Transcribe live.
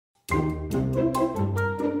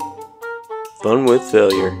Fun with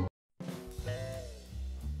failure.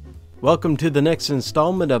 Welcome to the next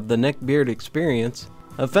installment of the Neckbeard experience.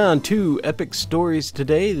 I found two epic stories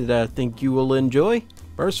today that I think you will enjoy.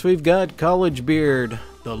 First we've got College Beard,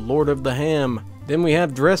 the Lord of the Ham. Then we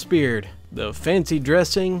have Dress Beard, the fancy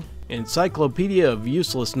dressing encyclopedia of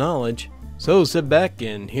useless knowledge. So sit back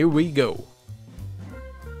and here we go.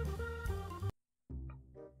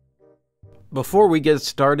 Before we get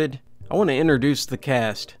started, I want to introduce the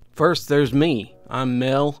cast. First there's me. I'm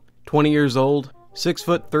Mel, 20 years old,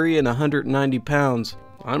 6'3" and 190 pounds.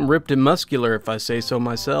 I'm ripped and muscular if I say so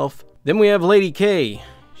myself. Then we have Lady K.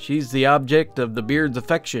 She's the object of the beard's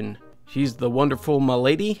affection. She's the wonderful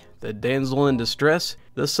milady, the damsel in distress,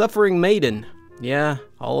 the suffering maiden. Yeah,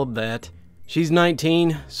 all of that. She's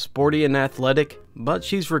 19, sporty and athletic, but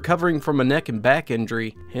she's recovering from a neck and back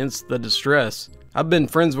injury, hence the distress. I've been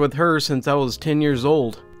friends with her since I was 10 years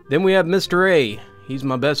old. Then we have Mr. A. He's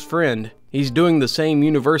my best friend. He's doing the same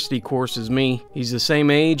university course as me. He's the same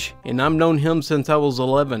age, and I've known him since I was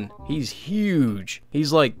 11. He's huge.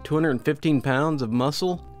 He's like 215 pounds of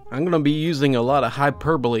muscle. I'm gonna be using a lot of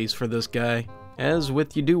hyperboles for this guy, as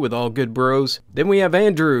with you do with all good bros. Then we have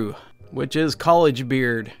Andew, which is College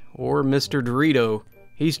Beard, or Mr. Dorito.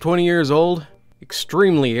 He's 20 years old,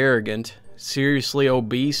 extremely arrogant, seriously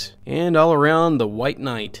obese, and all around the white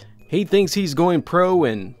knight. He thinks he's going pro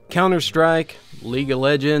in Counter-Strike, League of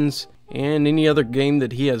Legends, and any other game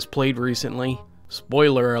that he has played recently.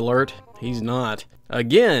 Spoiler alert, he's not.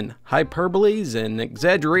 Again, hyperboles and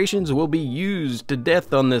exaggerations will be used to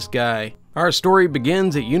death on this guy. Our story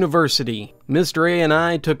begins at university. Mr. A and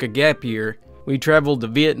I took a gap year. We traveled to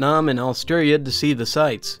Vietnam and Australia to see the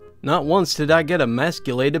sights. Not once did I get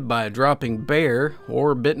emasculated by a dropping bear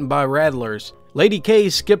or bitten by rattlers. Lady K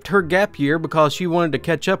skipped her gap year because she wanted to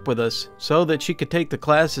catch up with us so that she could take the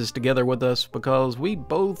classes together with us because we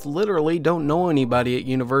both literally don't know anybody at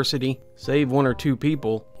university, save one or two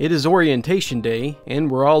people. It is orientation day and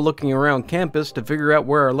we're all looking around campus to figure out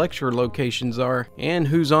where our lecture locations are and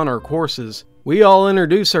who's on our courses. We all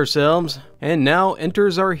introduce ourselves and now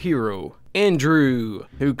enters our hero, Andew,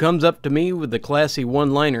 who comes up to me with a classy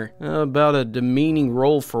one-liner about a demeaning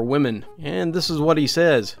role for women. And this is what he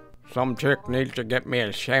says. Some chick needs to get me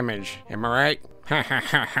a sandwich, am I right? Ha ha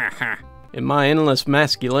ha ha ha. In my endless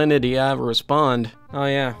masculinity, I respond, oh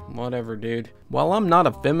yeah, whatever dude. While I'm not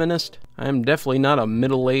a feminist, I am definitely not a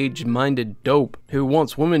middle-aged minded dope who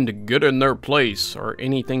wants women to get in their place or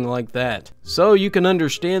anything like that. So you can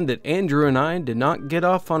understand that Andew and I did not get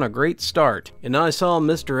off on a great start, and I saw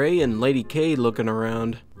Mr. A and Lady K looking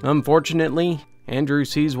around. Unfortunately, Andew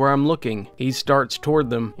sees where I'm looking. He starts toward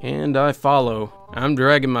them, and I follow. I'm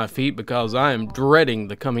dragging my feet because I am dreading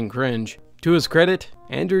the coming cringe. To his credit,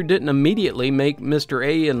 Andew didn't immediately make Mr.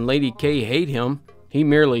 A and Lady K hate him. He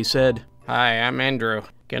merely said, Hi, I'm Andew.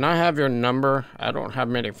 Can I have your number? I don't have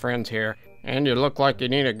many friends here, and you look like you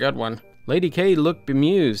need a good one. Lady K looked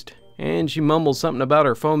bemused, and she mumbled something about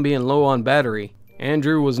her phone being low on battery.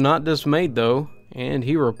 Andew was not dismayed though, and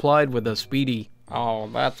he replied with a speedy, Oh,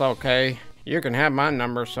 that's okay. You can have my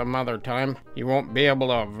number some other time. You won't be able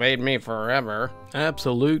to evade me forever.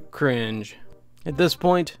 Absolute cringe. At this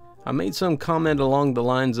point, I made some comment along the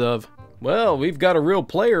lines of, well, we've got a real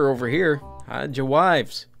player over here. Hide your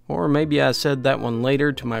wives. Or maybe I said that one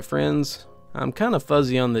later to my friends. I'm kind of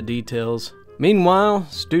fuzzy on the details. Meanwhile,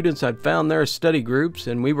 students had found their study groups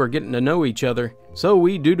and we were getting to know each other. So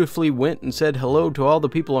we dutifully went and said hello to all the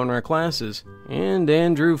people in our classes. And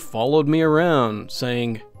Andew followed me around,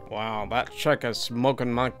 saying, Wow, that chick is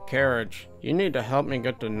smoking my carriage. You need to help me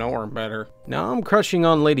get to know her better. Now I'm crushing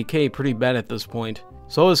on Lady K pretty bad at this point,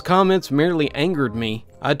 so his comments merely angered me.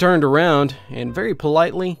 I turned around, and very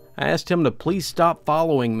politely, I asked him to please stop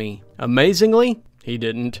following me. Amazingly, he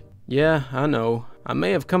didn't. Yeah, I know. I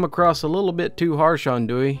may have come across a little bit too harsh on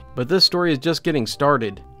Dewey, but this story is just getting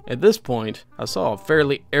started. At this point, I saw a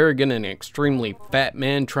fairly arrogant and extremely fat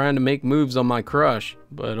man trying to make moves on my crush.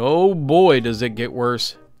 But oh boy does it get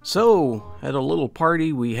worse. So, at a little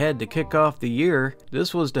party we had to kick off the year,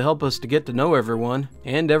 this was to help us to get to know everyone,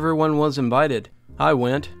 and everyone was invited. I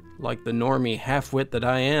went, like the normie half-wit that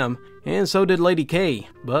I am, and so did Lady K,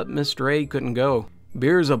 but Mr. A couldn't go.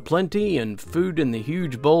 Beers aplenty and food in the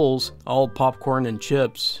huge bowls, all popcorn and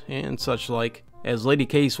chips, and such like. As Lady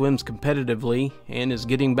K swims competitively and is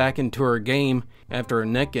getting back into her game after a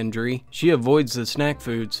neck injury, she avoids the snack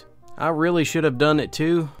foods. I really should have done it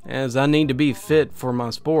too, as I need to be fit for my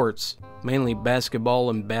sports, mainly basketball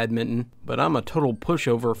and badminton, but I'm a total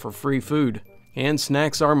pushover for free food, and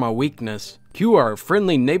snacks are my weakness. Cue our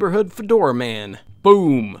friendly neighborhood fedora man.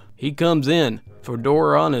 Boom! He comes in,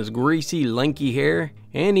 fedora on his greasy, lanky hair,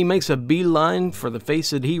 and he makes a beeline for the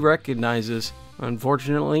face that he recognizes.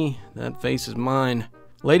 Unfortunately, that face is mine.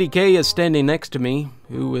 Lady K is standing next to me,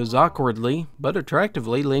 who is awkwardly, but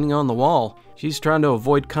attractively leaning on the wall. She's trying to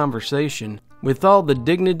avoid conversation. With all the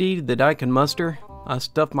dignity that I can muster, I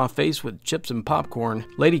stuff my face with chips and popcorn.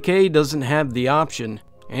 Lady K doesn't have the option.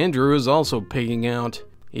 Andrew is also pigging out.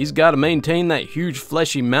 He's got to maintain that huge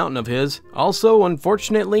fleshy mountain of his. Also,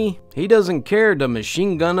 unfortunately, he doesn't care to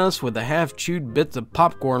machine gun us with the half-chewed bits of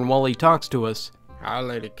popcorn while he talks to us. Hi,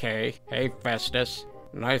 Lady K. Hey, Festus.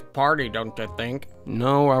 Nice party, don't you think?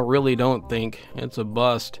 No, I really don't think. It's a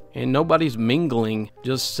bust. And nobody's mingling,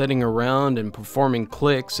 just sitting around and performing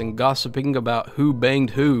clicks and gossiping about who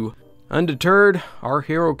banged who. Undeterred, our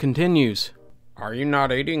hero continues. Are you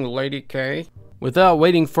not eating, Lady K? Without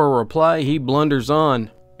waiting for a reply, he blunders on.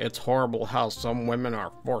 It's horrible how some women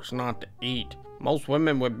are forced not to eat. Most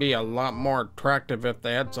women would be a lot more attractive if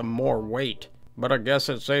they had some more weight. But I guess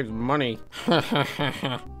it saves money.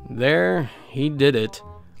 There, he did it.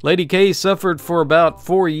 Lady K suffered for about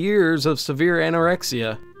 4 years of severe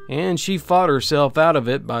anorexia, and she fought herself out of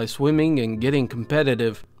it by swimming and getting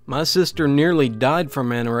competitive. My sister nearly died from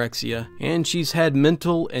anorexia, and she's had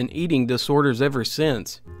mental and eating disorders ever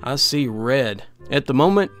since. I see red. At the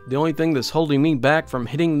moment, the only thing that's holding me back from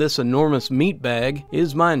hitting this enormous meat bag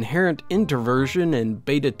is my inherent introversion and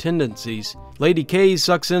beta tendencies. Lady K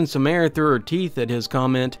sucks in some air through her teeth at his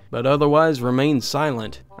comment, but otherwise remains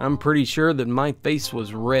silent. I'm pretty sure that my face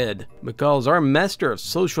was red, because our master of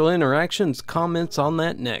social interactions comments on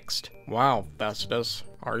that next. Wow, Festus.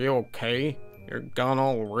 Are you okay? You're gone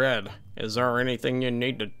all red. Is there anything you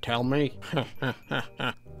need to tell me?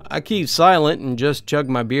 I keep silent and just chug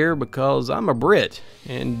my beer because I'm a Brit,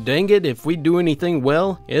 and dang it, if we do anything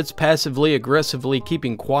well, it's passively aggressively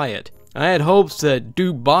keeping quiet. I had hopes that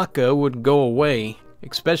Dubaka would go away,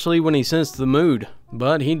 especially when he sensed the mood,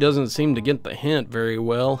 but he doesn't seem to get the hint very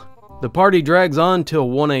well. The party drags on till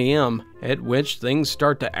 1 a.m., at which things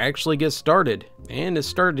start to actually get started, and it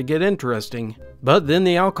started to get interesting. But then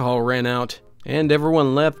the alcohol ran out, and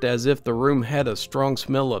everyone left as if the room had a strong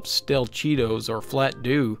smell of stale Cheetos or flat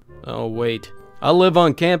dew. Oh wait. I live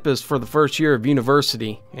on campus for the first year of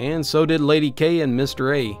university, and so did Lady K and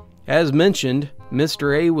Mr. A. As mentioned,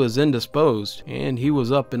 Mr. A was indisposed, and he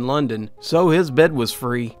was up in London, so his bed was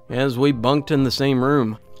free, as we bunked in the same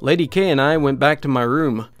room. Lady K and I went back to my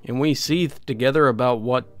room, and we seethed together about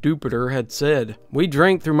what Jupiter had said. We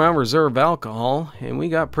drank through my reserve alcohol, and we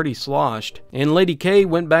got pretty sloshed. And Lady K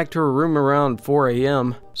went back to her room around 4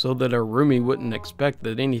 a.m., so that our roomie wouldn't expect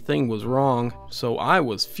that anything was wrong. So I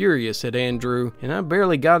was furious at Andrew, and I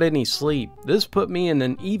barely got any sleep. This put me in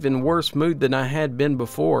an even worse mood than I had been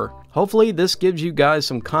before. Hopefully this gives you guys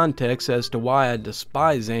some context as to why I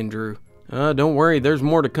despise Andrew. Don't worry, there's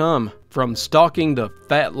more to come. From stalking to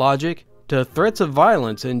fat logic, to threats of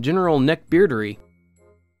violence and general neckbeardery.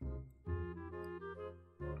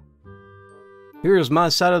 Here's my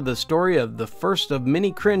side of the story of the first of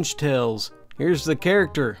many cringe tales. Here's the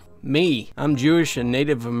character, me. I'm Jewish and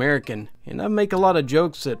Native American, and I make a lot of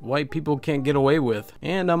jokes that white people can't get away with,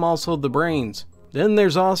 and I'm also the brains. Then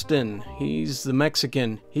there's Austin. He's the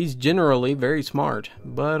Mexican. He's generally very smart,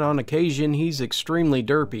 but on occasion he's extremely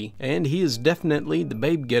derpy, and he is definitely the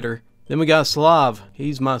babe getter. Then we got Slav.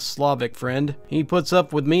 He's my Slavic friend. He puts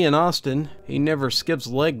up with me and Austin. He never skips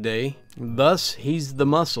leg day. Thus, he's the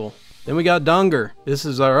muscle. Then we got Donger. This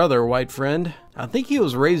is our other white friend. I think he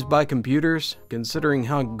was raised by computers, considering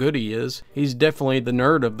how good he is. He's definitely the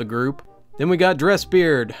nerd of the group. Then we got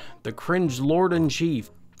Dressbeard, the cringe lord-in-chief.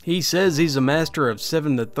 He says he's a master of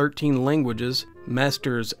 7 to 13 languages,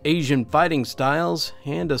 masters Asian fighting styles,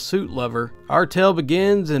 and a suit lover. Our tale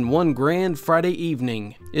begins in one grand Friday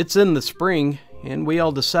evening. It's in the spring, and we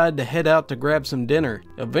all decide to head out to grab some dinner.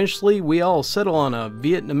 Eventually, we all settle on a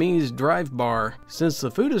Vietnamese dive bar, since the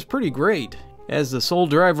food is pretty great. As the sole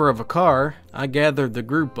driver of a car, I gather the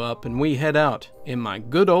group up and we head out in my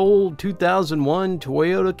good old 2001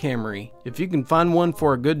 Toyota Camry. If you can find one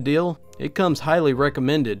for a good deal, it comes highly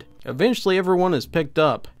recommended. Eventually everyone is picked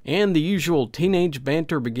up, and the usual teenage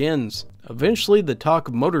banter begins. Eventually the talk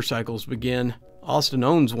of motorcycles begin. Austin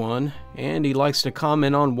owns one, and he likes to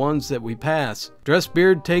comment on ones that we pass.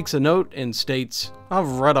 Dressbeard takes a note and states,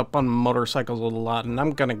 I've read up on motorcycles a lot and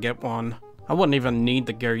I'm gonna get one. I wouldn't even need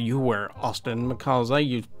the gear you wear, Austin, because I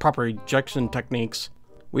use proper ejection techniques.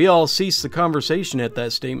 We all cease the conversation at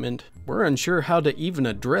that statement. We're unsure how to even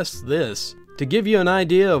address this. To give you an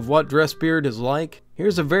idea of what Dressbeard is like,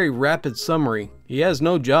 here's a very rapid summary. He has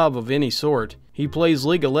no job of any sort. He He plays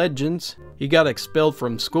League of Legends. He got expelled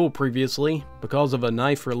from school previously because of a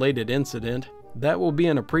knife-related incident. That will be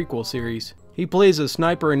in a prequel series. He plays a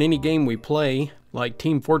sniper in any game we play, like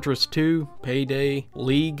Team Fortress 2, Payday,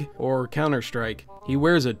 League, or Counter-Strike. He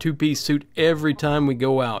wears a two-piece suit every time we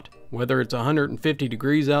go out, whether it's 150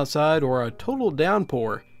 degrees outside or a total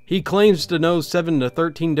downpour. He claims to know 7 to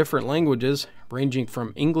 13 different languages, ranging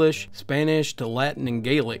from English, Spanish to Latin and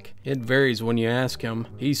Gaelic. It varies when you ask him.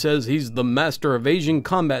 He says he's the master of Asian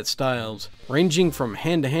combat styles, ranging from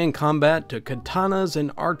hand-to-hand combat to katanas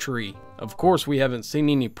and archery. Of course, we haven't seen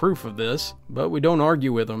any proof of this, but we don't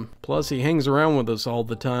argue with him. Plus, he hangs around with us all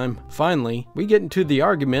the time. Finally, we get into the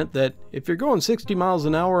argument that if you're going 60 miles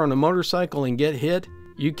an hour on a motorcycle and get hit,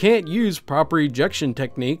 you can't use proper ejection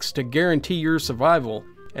techniques to guarantee your survival,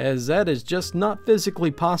 as that is just not physically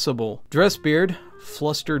possible. Dressbeard,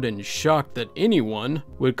 flustered and shocked that anyone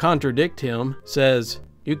would contradict him, says,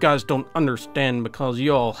 "You guys don't understand because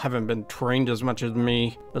you all haven't been trained as much as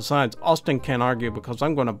me. Besides, Austin can't argue because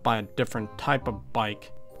I'm going to buy a different type of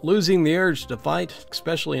bike." Losing the urge to fight,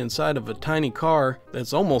 especially inside of a tiny car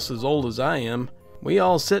that's almost as old as I am, we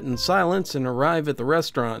all sit in silence and arrive at the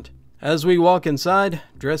restaurant. As we walk inside,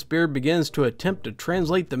 Dressbeard begins to attempt to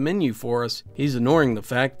translate the menu for us. He's ignoring the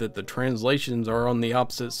fact that the translations are on the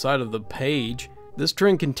opposite side of the page. This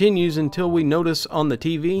trend continues until we notice on the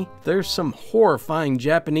TV there's some horrifying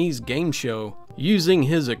Japanese game show. Using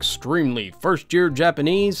his extremely first-year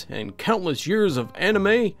Japanese and countless years of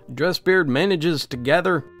anime, Dressbeard manages to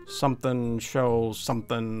gather something show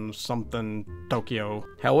something something Tokyo.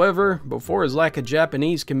 However, before his lack of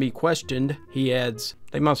Japanese can be questioned, he adds,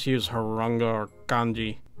 "They must use haranga or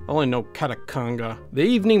kanji. I only know katakanga." The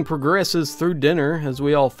evening progresses through dinner as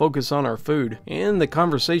we all focus on our food, and the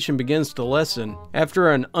conversation begins to lessen. After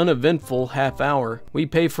an uneventful half hour, we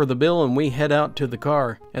pay for the bill and we head out to the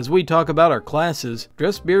car. As we talk about our classes,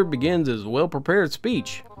 Dressbeard begins his well-prepared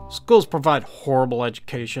speech. "Schools provide horrible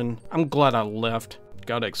education. I'm glad I left.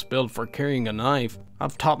 Got expelled for carrying a knife.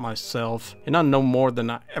 I've taught myself, and I know more than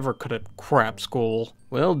I ever could at crap school."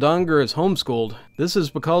 Well, Donger is homeschooled. This is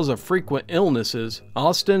because of frequent illnesses.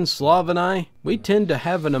 Austin, Slav, and I, we tend to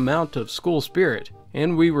have an amount of school spirit,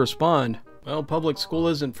 and we respond, well, public school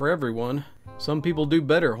isn't for everyone. Some people do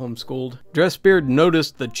better homeschooled. Dressbeard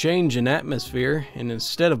noticed the change in atmosphere, and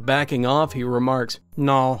instead of backing off, he remarks,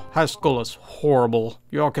 "No, high school is horrible.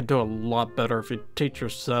 You all could do a lot better if you teach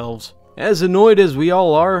yourselves." As annoyed as we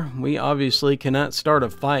all are, we obviously cannot start a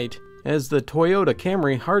fight, as the Toyota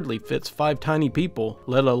Camry hardly fits 5 tiny people,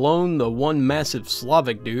 let alone the one massive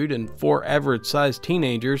Slavic dude and 4 average-sized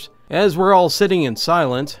teenagers. As we're all sitting in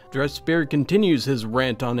silence, Dressbeard continues his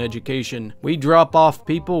rant on education. We drop off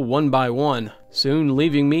people one by one, soon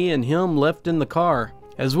leaving me and him left in the car.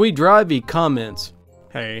 As we drive, he comments,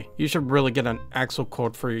 "Hey, you should really get an axle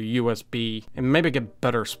cord for your USB, and maybe get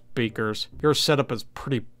better speakers. Your setup is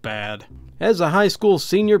pretty bad." As a high school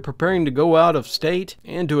senior preparing to go out of state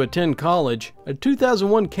and to attend college, a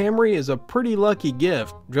 2001 Camry is a pretty lucky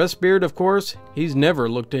gift. Dressbeard, of course, he's never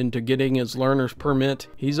looked into getting his learner's permit.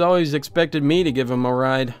 He's always expected me to give him a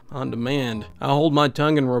ride, on demand. I hold my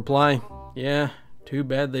tongue and reply, "Yeah, too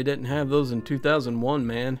bad they didn't have those in 2001,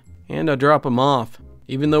 man." And I drop him off.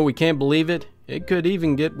 Even though we can't believe it, it could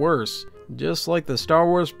even get worse. Just like the Star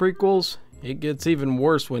Wars prequels, it gets even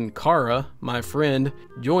worse when Kara, my friend,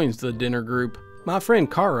 joins the dinner group. My friend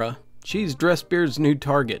Kara, she's Dressbeard's new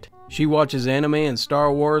target. She watches anime and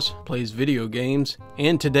Star Wars, plays video games,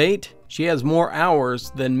 and to date, she has more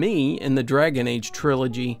hours than me in the Dragon Age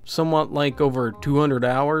trilogy, somewhat like over 200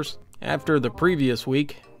 hours. After the previous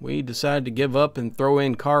week, we decided to give up and throw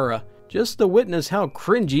in Kara, just to witness how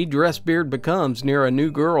cringy Dressbeard becomes near a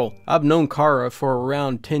new girl. I've known Kara for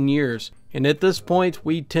around 10 years, and at this point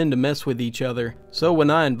we tend to mess with each other. So when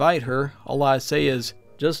I invite her, all I say is,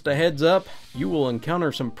 "Just a heads up, you will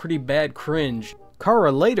encounter some pretty bad cringe."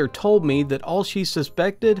 Kara later told me that all she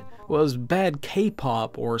suspected was bad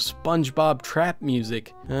K-pop or SpongeBob trap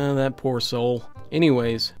music. That poor soul.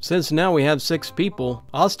 Anyways, since now we have 6 people,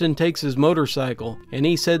 Austin takes his motorcycle, and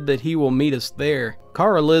he said that he will meet us there.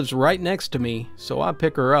 Kara lives right next to me, so I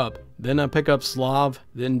pick her up. Then I pick up Slav,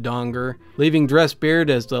 then Donger, leaving Dressbeard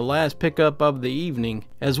as the last pickup of the evening.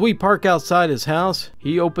 As we park outside his house,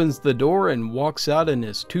 he opens the door and walks out in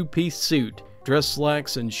his 2-piece suit, dress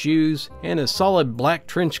slacks and shoes, and a solid black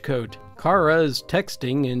trench coat. Kara is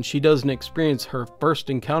texting and she doesn't experience her first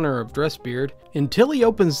encounter of Dressbeard until he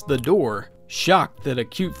opens the door. Shocked that a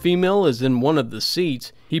cute female is in one of the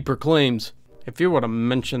seats, he proclaims, "If you would have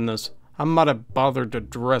mentioned this, I might have bothered to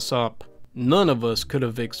dress up." None of us could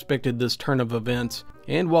have expected this turn of events.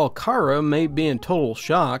 And while Kara may be in total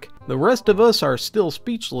shock, the rest of us are still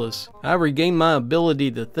speechless. I regain my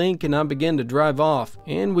ability to think and I begin to drive off,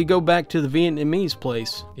 and we go back to the Vietnamese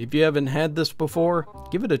place. If you haven't had this before,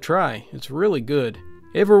 give it a try. It's really good.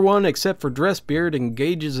 Everyone except for Dressbeard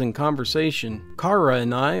engages in conversation. Kara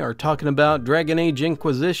and I are talking about Dragon Age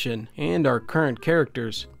Inquisition and our current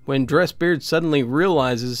characters. When Dressbeard suddenly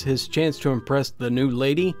realizes his chance to impress the new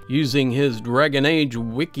lady using his Dragon Age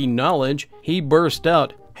wiki knowledge, he bursts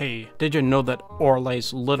out, Hey, did you know that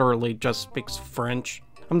Orlace literally just speaks French?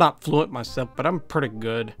 I'm not fluent myself, but I'm pretty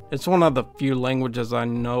good. It's one of the few languages I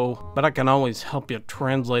know, but I can always help you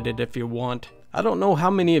translate it if you want. I don't know how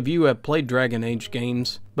many of you have played Dragon Age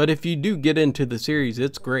games, but if you do get into the series,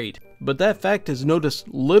 it's great. But that fact is noticed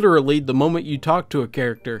literally the moment you talk to a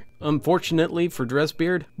character. Unfortunately for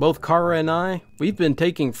Dressbeard, both Kara and I, we've been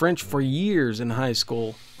taking French for years in high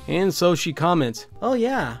school. And so she comments, "Oh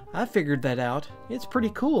yeah, I figured that out. It's pretty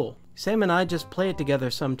cool. Sam and I just play it together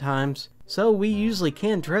sometimes, so we usually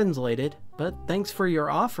can translate it, but thanks for your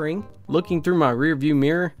offering." Looking through my rearview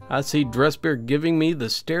mirror, I see Dressbeard giving me the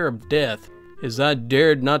stare of death, as I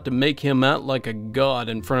dared not to make him out like a god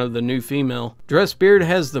in front of the new female. Dressbeard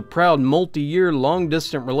has the proud multi-year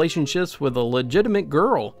long-distance relationships with a legitimate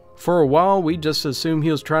girl. For a while, we just assumed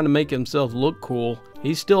he was trying to make himself look cool.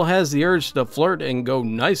 He still has the urge to flirt and go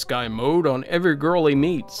nice guy mode on every girl he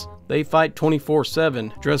meets. They fight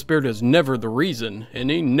 24/7. Dressbeard is never the reason,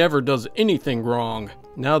 and he never does anything wrong.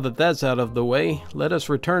 Now that that's out of the way, let us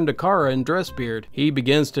return to Kara and Dressbeard. He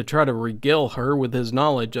begins to try to regale her with his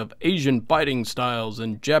knowledge of Asian fighting styles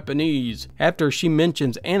and Japanese, after she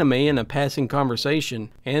mentions anime in a passing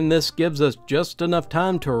conversation, and this gives us just enough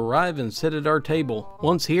time to arrive and sit at our table.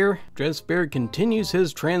 Once here, Dressbeard continues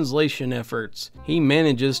his translation efforts. He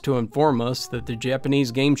manages to inform us that the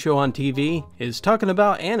Japanese game show on TV is talking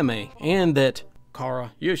about anime, and that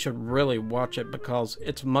Kara, you should really watch it because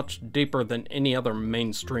it's much deeper than any other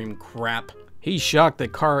mainstream crap. He's shocked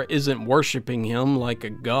that Kara isn't worshipping him like a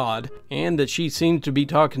god, and that she seems to be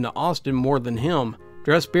talking to Austin more than him.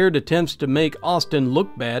 Dressbeard attempts to make Austin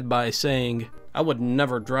look bad by saying, I would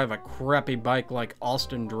never drive a crappy bike like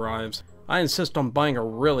Austin drives. I insist on buying a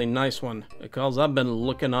really nice one because I've been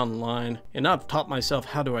looking online and I've taught myself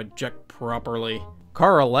how to eject properly.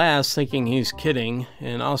 Kara laughs, thinking he's kidding,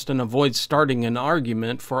 and Austin avoids starting an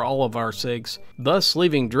argument for all of our sakes, thus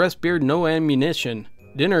leaving Dressbeard no ammunition.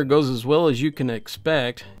 Dinner goes as well as you can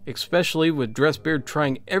expect, especially with Dressbeard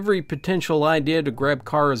trying every potential idea to grab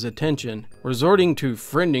Kara's attention, resorting to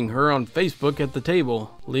friending her on Facebook at the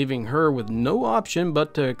table, leaving her with no option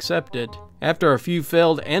but to accept it. After a few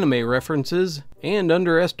failed anime references, and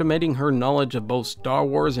underestimating her knowledge of both Star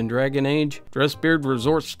Wars and Dragon Age, Dressbeard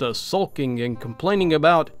resorts to sulking and complaining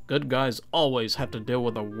about good guys always have to deal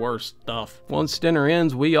with the worst stuff. Once dinner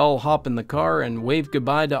ends, we all hop in the car and wave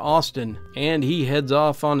goodbye to Austin, and he heads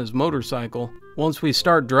off on his motorcycle. Once we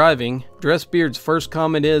start driving, Dressbeard's first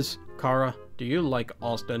comment is, Kara, do you like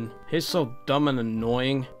Austin? He's so dumb and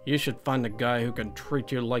annoying. You should find a guy who can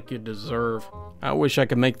treat you like you deserve. I wish I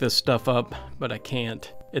could make this stuff up, but I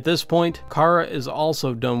can't. At this point, Kara is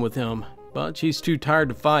also done with him, but she's too tired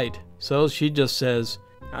to fight, so she just says,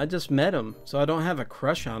 I just met him, so I don't have a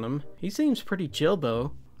crush on him. He seems pretty chill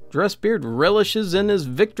though. Dressbeard relishes in his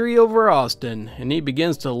victory over Austin, and he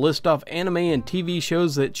begins to list off anime and TV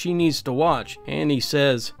shows that she needs to watch, and he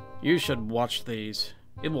says, you should watch these.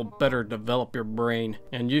 It will better develop your brain,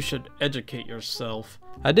 and you should educate yourself.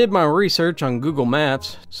 I did my research on Google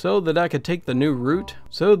Maps so that I could take the new route,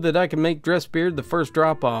 so that I could make Dressbeard the first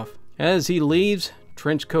drop-off. As he leaves,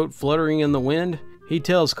 trench coat fluttering in the wind, he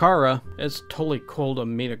tells Kara, it's totally cool to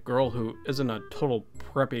meet a girl who isn't a total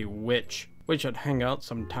preppy witch. We should hang out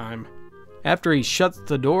sometime. After he shuts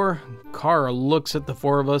the door, Kara looks at the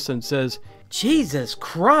four of us and says, Jesus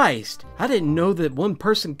Christ! I didn't know that one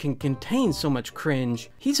person can contain so much cringe.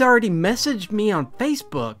 He's already messaged me on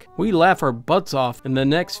Facebook. We laugh our butts off, and the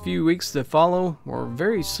next few weeks that follow were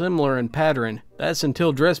very similar in pattern. That's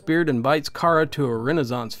until Dressbeard invites Kara to a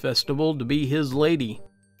Renaissance festival to be his lady.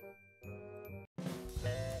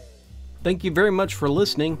 Thank you very much for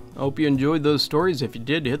listening. I hope you enjoyed those stories. If you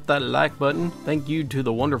did, hit that like button. Thank you to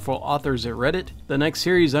the wonderful authors at Reddit. The next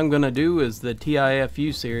series I'm going to do is the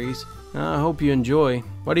TIFU series. I hope you enjoy.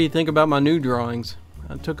 What do you think about my new drawings?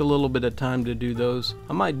 I took a little bit of time to do those.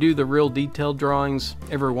 I might do the real detailed drawings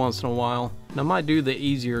every once in a while, and I might do the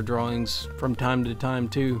easier drawings from time to time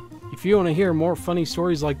too. If you want to hear more funny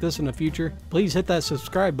stories like this in the future, please hit that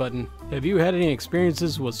subscribe button. Have you had any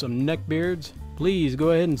experiences with some neckbeards? Please go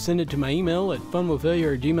ahead and send it to my email at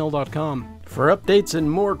funwithfailure@gmail.com. For updates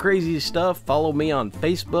and more crazy stuff, follow me on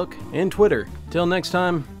Facebook and Twitter. Till next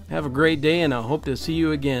time, have a great day and I hope to see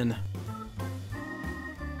you again.